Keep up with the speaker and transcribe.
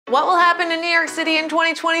What will happen in New York City in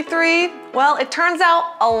 2023? Well, it turns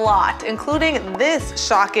out a lot, including this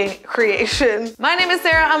shocking creation. My name is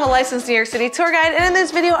Sarah, I'm a licensed New York City tour guide, and in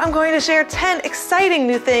this video, I'm going to share 10 exciting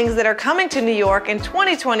new things that are coming to New York in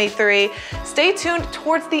 2023. Stay tuned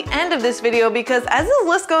towards the end of this video because as this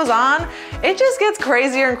list goes on, it just gets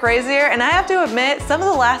crazier and crazier, and I have to admit, some of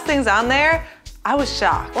the last things on there, I was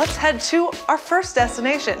shocked. Let's head to our first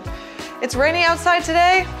destination. It's rainy outside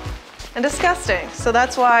today, and disgusting. So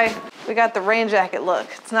that's why we got the rain jacket look.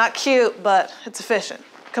 It's not cute, but it's efficient.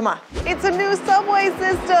 Come on. It's a new subway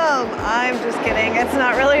system. I'm just kidding. It's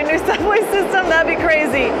not really a new subway system. That'd be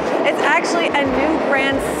crazy. It's actually a new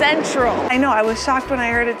Grand Central. I know, I was shocked when I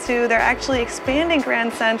heard it too. They're actually expanding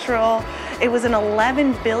Grand Central. It was an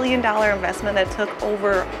 $11 billion investment that took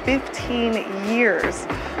over 15 years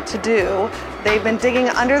to do. They've been digging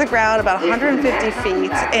under the ground about 150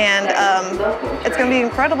 feet, and it's gonna be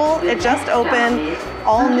incredible. It just opened.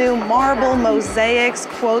 All new marble mosaics,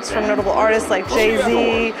 quotes from notable artists like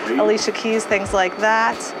Jay-Z, Alicia Keys, things like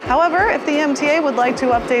that. However, if the MTA would like to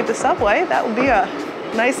update the subway, that would be a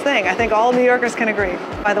nice thing. I think all New Yorkers can agree.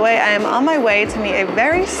 By the way, I am on my way to meet a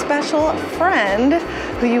very special friend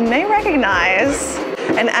who you may recognize.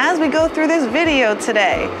 And as we go through this video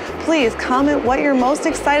today, please comment what you're most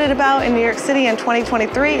excited about in New York City in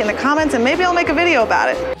 2023 in the comments, and maybe I'll make a video about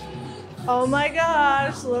it. Oh my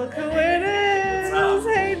gosh, look who it is.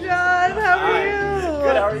 Hey John, how are you?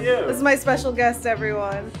 Good, how are you? This is my special guest,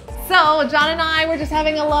 everyone. So John and I were just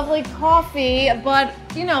having a lovely coffee, but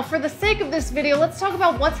you know, for the sake of this video, let's talk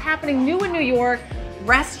about what's happening new in New York.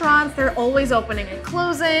 Restaurants, they're always opening and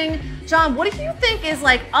closing. John, what do you think is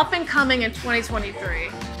like up and coming in 2023?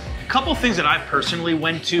 A couple things that I personally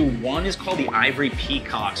went to. One is called the Ivory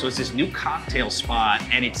Peacock. So it's this new cocktail spot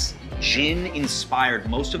and it's gin inspired.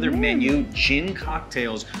 Most of their menu, gin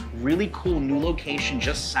cocktails, really cool new location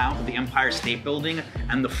just south of the Empire State Building,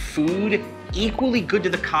 and the food equally good to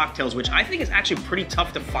the cocktails, which I think is actually pretty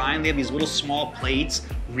tough to find. They have these little small plates,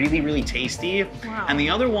 really tasty. Wow. And the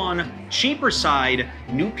other one, cheaper side,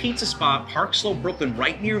 new pizza spot, Park Slope, Brooklyn,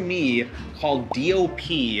 right near me, called DOP.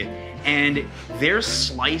 And their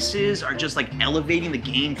slices are just like elevating the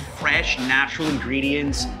game, fresh, natural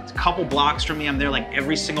ingredients. It's a couple blocks from me. I'm there like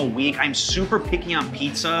every single week. I'm super picky on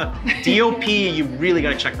pizza. DOP, you really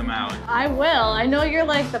gotta check them out. I will. I know you're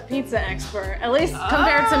like the pizza expert, at least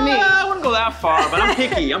compared to me. I wouldn't go that far, but I'm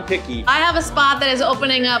picky, I'm picky. I have a spot that is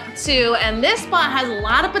opening up too, and this spot has a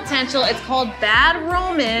lot of potential. It's called Bad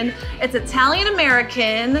Roman. It's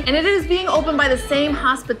Italian-American, and it is being opened by the same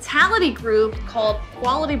hospitality group called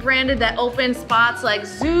Quality Branded that opens spots like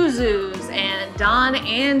Zuzu's and Don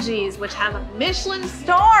Angie's, which have Michelin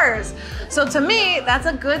stars. So to me, that's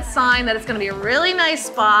a good sign that it's gonna be a really nice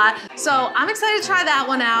spot. So I'm excited to try that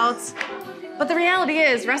one out. But the reality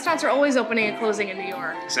is, restaurants are always opening and closing in New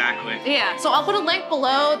York. Exactly. Yeah, so I'll put a link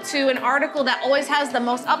below to an article that always has the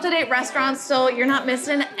most up-to-date restaurants so you're not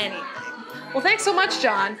missing anything. Well, thanks so much,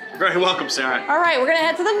 John. Very welcome, Sarah. All right, we're gonna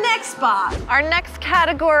head to the next spot. Our next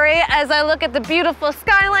category, as I look at the beautiful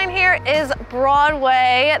skyline here, is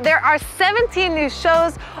Broadway. There are 17 new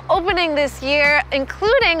shows opening this year,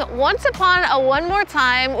 including Once Upon a One More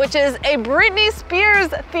Time, which is a Britney Spears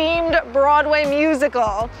themed Broadway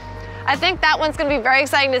musical. I think that one's gonna be very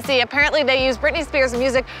exciting to see. Apparently they use Britney Spears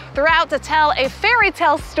music throughout to tell a fairy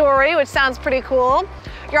tale story, which sounds pretty cool.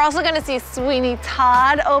 You're also gonna see Sweeney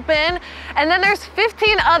Todd open, and then there's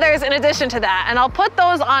 15 others in addition to that, and I'll put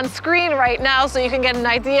those on screen right now so you can get an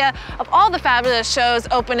idea of all the fabulous shows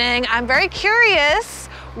opening. I'm very curious,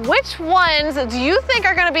 which ones do you think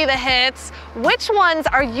are gonna be the hits? Which ones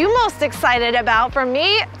are you most excited about? For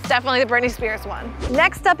me, it's definitely the Britney Spears one.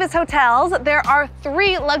 Next up is hotels. There are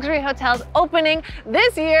 3 luxury hotels opening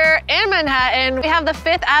this year in Manhattan. We have the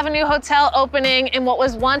 5th Avenue Hotel opening in what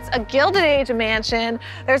was once a Gilded Age mansion.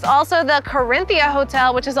 There's also the Corinthia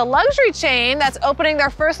Hotel, which is a luxury chain that's opening their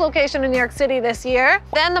first location in New York City this year.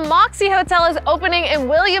 Then the Moxie Hotel is opening in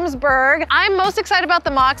Williamsburg. I'm most excited about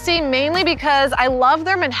the Moxie mainly because I love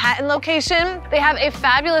their Manhattan location. They have a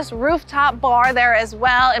fabulous rooftop bar there as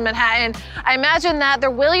well in Manhattan. I imagine that their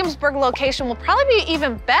Williamsburg location will probably be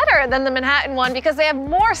even better than the Manhattan one because they have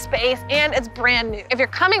more space and it's brand new. If you're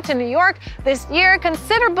coming to New York this year,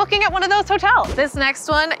 consider booking at one of those hotels. This next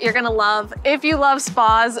one you're gonna love if you love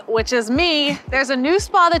spas, which is me. There's a new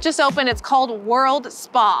spa that just opened. It's called World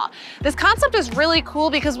Spa. This concept is really cool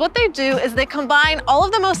because what they do is they combine all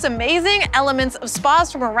of the most amazing elements of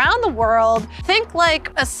spas from around the world. Think like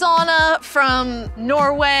a sauna from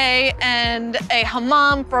Norway and a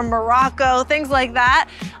hammam from Morocco, things like that,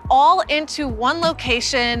 all into one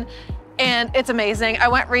location. and it's amazing. I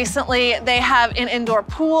went recently. They have an indoor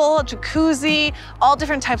pool, jacuzzi, all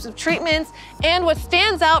different types of treatments. And what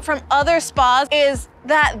stands out from other spas is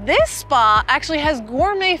that this spa actually has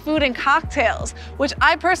gourmet food and cocktails, which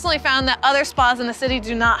I personally found that other spas in the city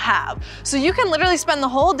do not have. So you can literally spend the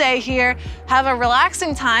whole day here, have a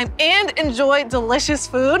relaxing time, and enjoy delicious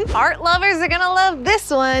food. Art lovers are gonna love this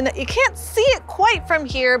one. You can't see it quite from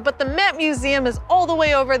here, but the Met Museum is all the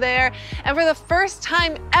way over there. And for the first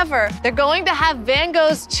time ever, they're going to have Van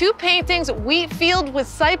Gogh's two paintings, Wheat Field with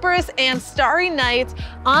Cypress and Starry Night,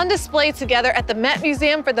 on display together at the Met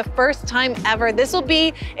Museum for the first time ever. This will be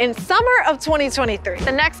in summer of 2023.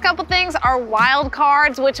 The next couple things are wild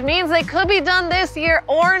cards, which means they could be done this year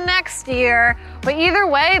or next year. But either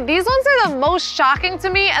way, these ones are the most shocking to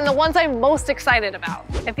me and the ones I'm most excited about.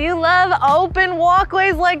 If you love open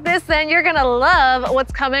walkways like this, then you're gonna love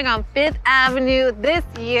what's coming on 5th Avenue this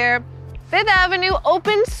year. 5th Avenue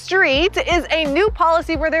Open Street is a new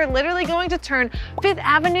policy where they're literally going to turn 5th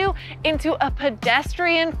Avenue into a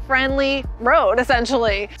pedestrian-friendly road,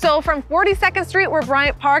 essentially. So from 42nd Street, where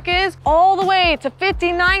Bryant Park is, all the way to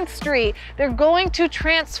 59th Street, they're going to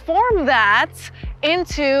transform that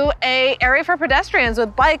into an area for pedestrians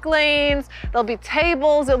with bike lanes. There'll be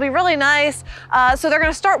tables, it'll be really nice. So they're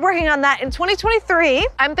gonna start working on that in 2023.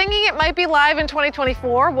 I'm thinking it might be live in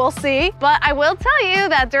 2024, we'll see. But I will tell you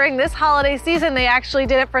that during this holiday season, they actually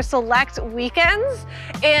did it for select weekends,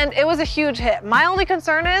 and it was a huge hit. My only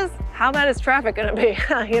concern is, how bad is traffic gonna be?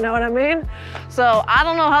 You know what I mean? So I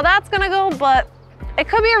don't know how that's gonna go, but it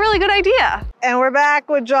could be a really good idea. And we're back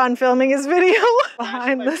with John filming his video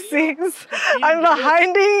behind the scenes. I'm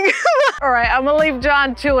behinding. All right, I'm gonna leave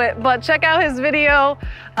John to it, but check out his video.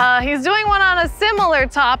 He's doing one on a similar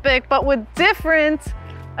topic, but with different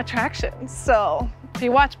attractions. So if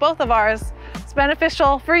you watch both of ours, it's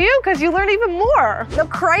beneficial for you because you learn even more. The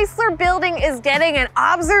Chrysler building is getting an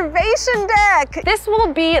observation deck. This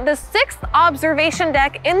will be the 6th observation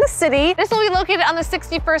deck in the city. This will be located on the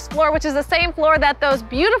 61st floor, which is the same floor that those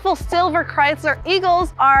beautiful silver Chrysler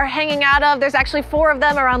Eagles are hanging out of. There's actually 4 of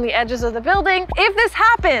them around the edges of the building. If this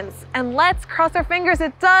happens, and let's cross our fingers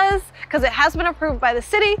it does, because it has been approved by the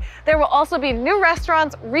city, there will also be new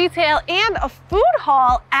restaurants, retail, and a food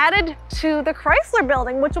hall added to the Chrysler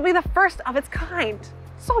building, which will be the first of its kind.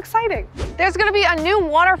 So exciting. There's gonna be a new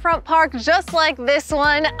waterfront park just like this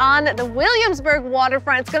one on the Williamsburg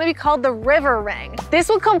waterfront. It's gonna be called the River Ring. This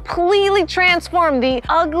will completely transform the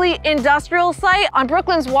ugly industrial site on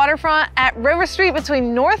Brooklyn's waterfront at River Street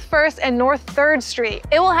between North 1st and North 3rd Street.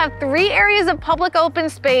 It will have 3 areas of public open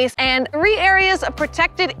space and 3 areas of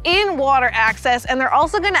protected in-water access, and they're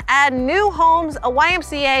also gonna add new homes, a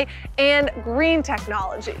YMCA, and green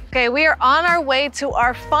technology. Okay, we are on our way to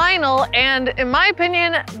our final, and in my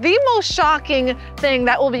opinion, the most shocking thing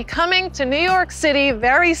that will be coming to New York City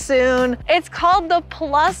very soon. It's called the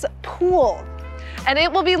Plus Pool, and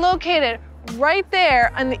it will be located right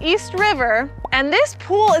there on the East River. And this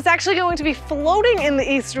pool is actually going to be floating in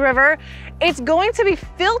the East River. It's going to be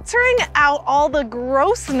filtering out all the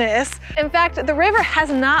grossness. In fact, the river has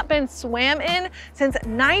not been swam in since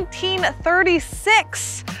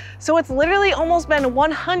 1936. So it's literally almost been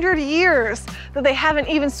 100 years that they haven't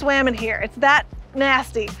even swam in here. It's that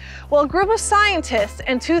nasty. Well, a group of scientists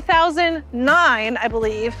in 2009, I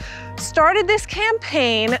believe, started this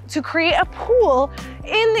campaign to create a pool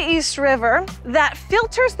in the East River that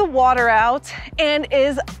filters the water out and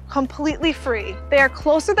is completely free. They are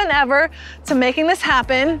closer than ever to making this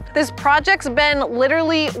happen. This project's been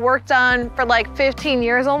literally worked on for like 15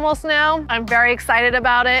 years almost now. I'm very excited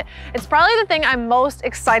about it. It's probably the thing I'm most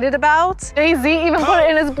excited about. Jay-Z even put it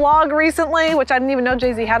in his blog recently, which I didn't even know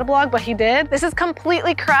Jay-Z had a blog, but he did. This is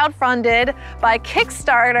completely crowdfunded by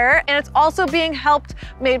Kickstarter, and it's also being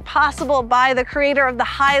made possible by the creator of the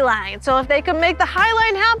High Line. So if they can make the High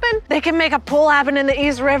Line happen, they can make a pool happen in the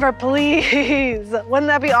East River, please. Wouldn't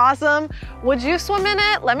that be awesome? Would you swim in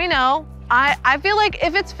it? Let me know. I feel like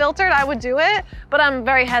if it's filtered, I would do it, but I'm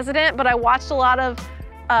very hesitant. But I watched a lot of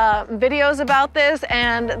videos about this,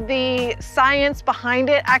 and the science behind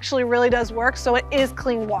it actually really does work, so it is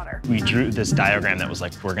clean water. We drew this diagram that was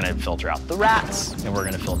like, we're gonna filter out the rats, and we're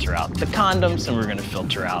gonna filter out the condoms, and we're gonna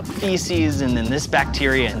filter out feces, and then this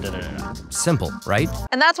bacteria, and da-da-da-da. Simple, right?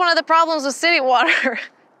 And that's one of the problems with city water.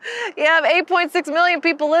 You have 8.6 million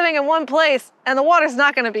people living in one place, and the water's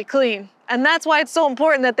not gonna be clean. And that's why it's so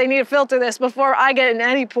important that they need to filter this before I get in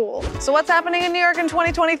any pool. So what's happening in New York in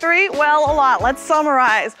 2023? Well, a lot. Let's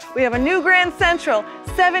summarize. We have a new Grand Central,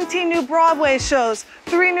 17 new Broadway shows,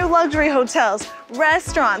 3 new luxury hotels,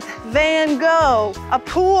 restaurants, Van Gogh, a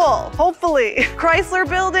pool, hopefully, Chrysler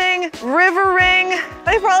Building, River Ring.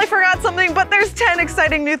 I probably forgot something, but there's 10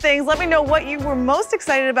 exciting new things. Let me know what you were most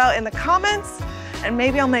excited about in the comments, and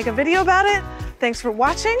maybe I'll make a video about it. Thanks for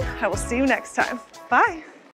watching. I will see you next time. Bye.